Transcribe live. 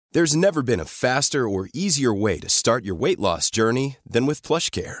There's never been a faster or easier way to start your weight loss journey than with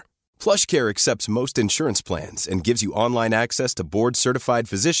PlushCare. PlushCare accepts most insurance plans and gives you online access to board-certified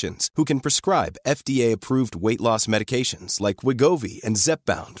physicians who can prescribe FDA-approved weight loss medications like Wegovy and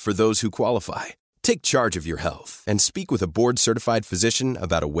Zepbound for those who qualify. Take charge of your health and speak with a board-certified physician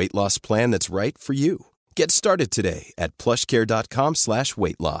about a weight loss plan that's right for you. Get started today at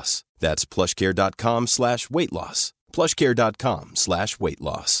plushcare.com/weight-loss. That's plushcare.com/weight-loss.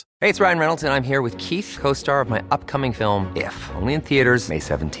 plushcare.com/weight-loss. Hey, it's Ryan Reynolds, and I'm here with Keith, co-star of my upcoming film, If, only in theaters May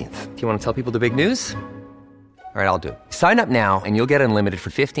 17th. Do you want to tell people the big news? All right, I'll do it. Sign up now and you'll get unlimited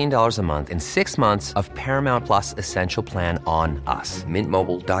for $15 a month and 6 months of Paramount Plus Essential Plan on us.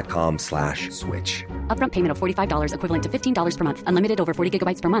 MintMobile.com/switch. Upfront payment of $45 equivalent to $15 per month. Unlimited over 40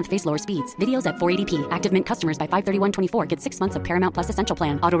 gigabytes per month. Face lower speeds. Videos at 480p. Active Mint customers by 531.24 get 6 months of Paramount Plus Essential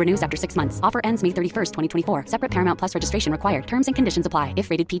Plan. Auto renews after 6 months. Offer ends May 31st, 2024. Separate Paramount Plus registration required. Terms and conditions apply if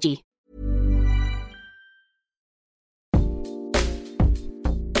rated PG.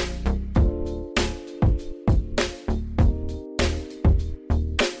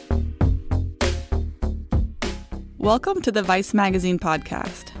 Welcome to the Vice Magazine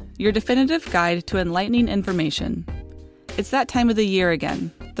podcast, your definitive guide to enlightening information. It's that time of the year again,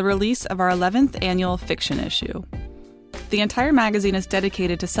 the release of our 11th annual fiction issue. The entire magazine is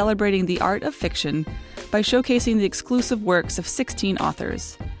dedicated to celebrating the art of fiction by showcasing the exclusive works of 16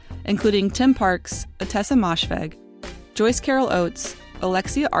 authors, including Tim Parks, Atessa Moshfegh, Joyce Carol Oates,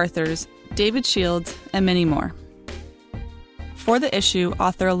 Alexia Arthurs, David Shields, and many more. For the issue,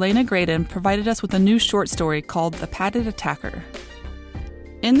 author Alena Graedon provided us with a new short story called The Padded Attacker.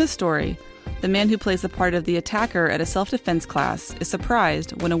 In the story, the man who plays the part of the attacker at a self-defense class is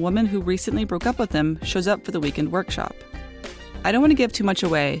surprised when a woman who recently broke up with him shows up for the weekend workshop. I don't want to give too much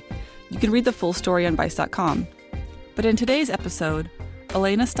away. You can read the full story on Vice.com. But in today's episode,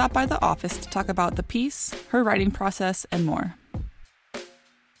 Alena stopped by the office to talk about the piece, her writing process, and more.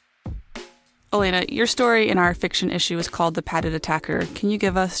 Alena, your story in our fiction issue is called The Padded Attacker. Can you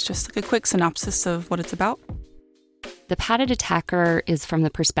give us just a quick synopsis of what it's about? The Padded Attacker is from the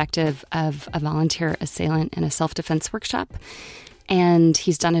perspective of a volunteer assailant in a self-defense workshop. And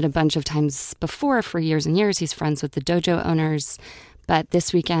he's done it a bunch of times before for years and years. He's friends with the dojo owners. But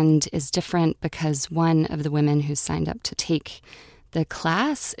this weekend is different because one of the women who's signed up to take the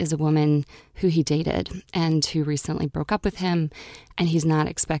class is a woman who he dated and who recently broke up with him, and he's not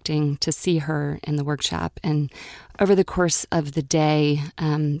expecting to see her in the workshop. And over the course of the day,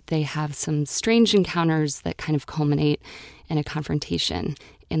 they have some strange encounters that kind of culminate in a confrontation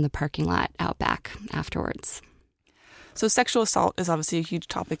in the parking lot out back afterwards. So sexual assault is obviously a huge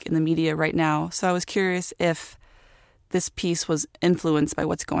topic in the media right now. So I was curious if this piece was influenced by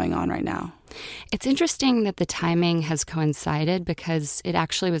what's going on right now. It's interesting that the timing has coincided because it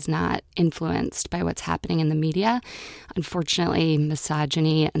actually was not influenced by what's happening in the media. Unfortunately,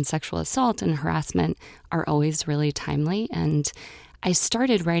 misogyny and sexual assault and harassment are always really timely. And I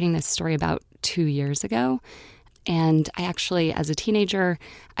started writing this story about 2 years ago. And I actually, as a teenager,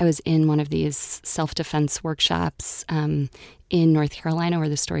 I was in one of these self-defense workshops in North Carolina where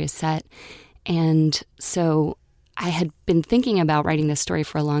the story is set. And so I had been thinking about writing this story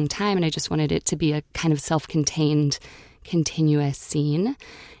for a long time, and I just wanted it to be a kind of self-contained, continuous scene.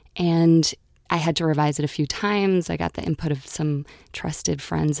 And I had to revise it a few times. I got the input of some trusted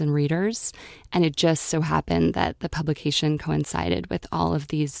friends and readers, and it just so happened that the publication coincided with all of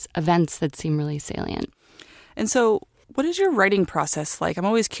these events that seem really salient. And so what is your writing process like? I'm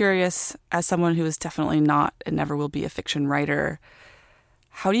always curious, as someone who is definitely not and never will be a fiction writer,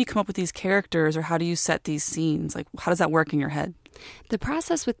 how do you come up with these characters, or how do you set these scenes? Like, how does that work in your head? The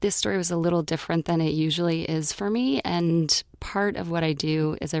process with this story was a little different than it usually is for me. And part of what I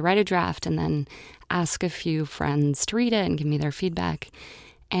do is I write a draft and then ask a few friends to read it and give me their feedback.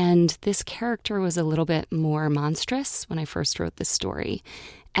 And this character was a little bit more monstrous when I first wrote this story.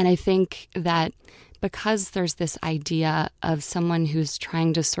 And I think that because there's this idea of someone who's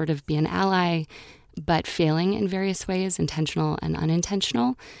trying to sort of be an ally, but failing in various ways, intentional and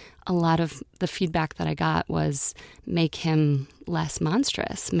unintentional, a lot of the feedback that I got was make him less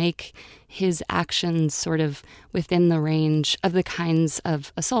monstrous, make his actions sort of within the range of the kinds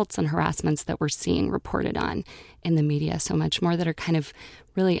of assaults and harassments that we're seeing reported on in the media so much more, that are kind of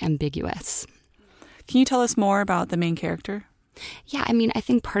really ambiguous. Can you tell us more about the main character? Yeah, I mean, I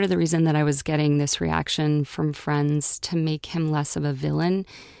think part of the reason that I was getting this reaction from friends to make him less of a villain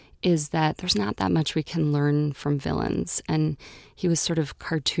is that there's not that much we can learn from villains. And he was sort of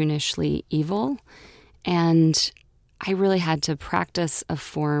cartoonishly evil. And I really had to practice a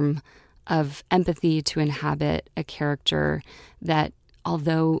form of empathy to inhabit a character that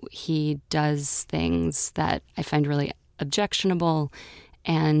although he does things that I find really objectionable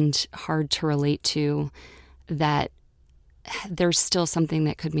and hard to relate to, that there's still something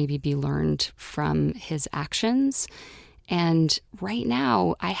that could maybe be learned from his actions. And right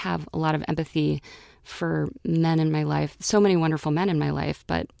now, I have a lot of empathy for men in my life, so many wonderful men in my life,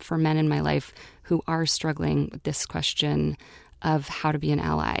 but for men in my life who are struggling with this question of how to be an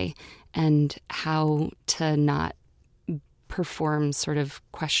ally and how to not perform sort of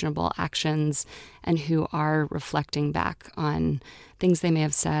questionable actions, and who are reflecting back on things they may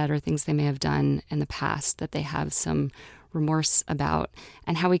have said or things they may have done in the past that they have some remorse about,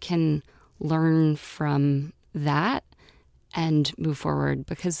 and how we can learn from that and move forward.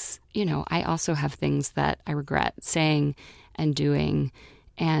 Because, you know, I also have things that I regret saying and doing.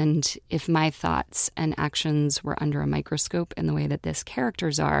 And if my thoughts and actions were under a microscope in the way that this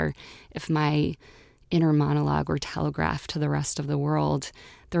character's are, if my inner monologue were telegraphed to the rest of the world,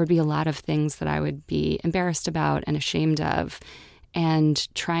 there would be a lot of things that I would be embarrassed about and ashamed of.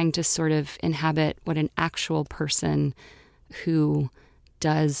 And trying to sort of inhabit what an actual person who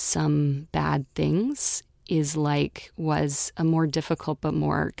does some bad things is like was a more difficult but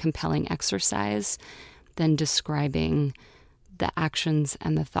more compelling exercise than describing the actions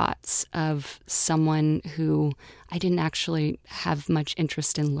and the thoughts of someone who I didn't actually have much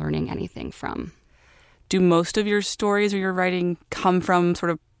interest in learning anything from. Do most of your stories or your writing come from sort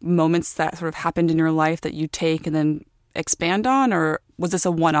of moments that sort of happened in your life that you take and then expand on? Or was this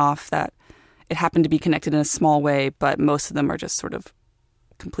a one-off that it happened to be connected in a small way, but most of them are just sort of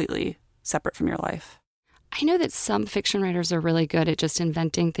completely separate from your life? I know that some fiction writers are really good at just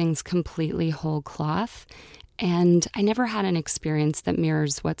inventing things completely whole cloth. And I never had an experience that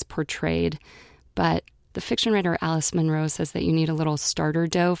mirrors what's portrayed. But the fiction writer Alice Munro says that you need a little starter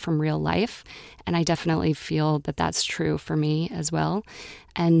dough from real life. And I definitely feel that that's true for me as well.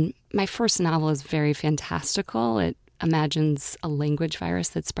 And my first novel is very fantastical. It imagines a language virus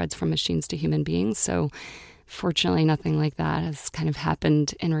that spreads from machines to human beings. So fortunately, nothing like that has kind of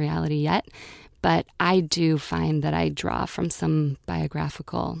happened in reality yet. But I do find that I draw from some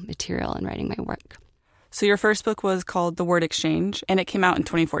biographical material in writing my work. So your first book was called The Word Exchange, and it came out in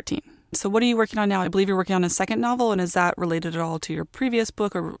 2014. So what are you working on now? I believe you're working on a second novel, and is that related at all to your previous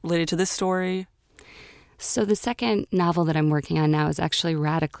book or related to this story? So the second novel that I'm working on now is actually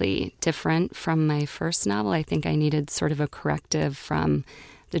radically different from my first novel. I think I needed sort of a corrective from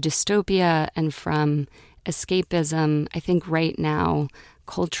the dystopia and from escapism. I think right now,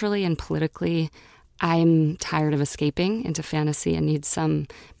 culturally and politically, I'm tired of escaping into fantasy and need some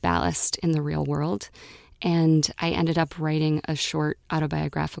ballast in the real world. And I ended up writing a short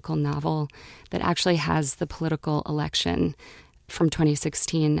autobiographical novel that actually has the political election from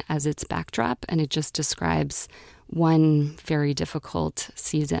 2016 as its backdrop, and it just describes one very difficult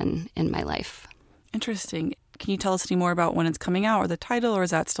season in my life. Interesting. Can you tell us any more about when it's coming out or the title, or is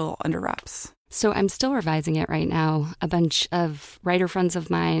that still under wraps? So I'm still revising it right now. A bunch of writer friends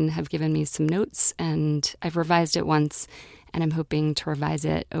of mine have given me some notes, and I've revised it once, and I'm hoping to revise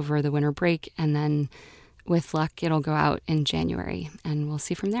it over the winter break, and then with luck, it'll go out in January, and we'll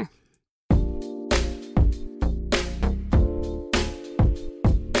see from there.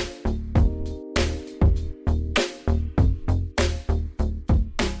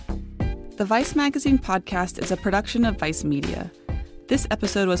 The Vice Magazine podcast is a production of Vice Media. This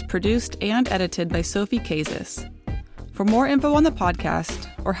episode was produced and edited by Sophie Kazis. For more info on the podcast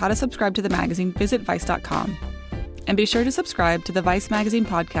or how to subscribe to the magazine, visit vice.com. And be sure to subscribe to the Vice Magazine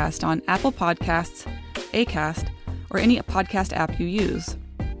podcast on Apple Podcasts, Acast, or any podcast app you use.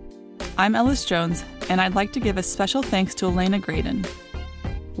 I'm Ellis Jones, and I'd like to give a special thanks to Alena Graedon.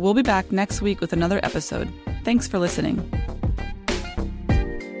 We'll be back next week with another episode. Thanks for listening.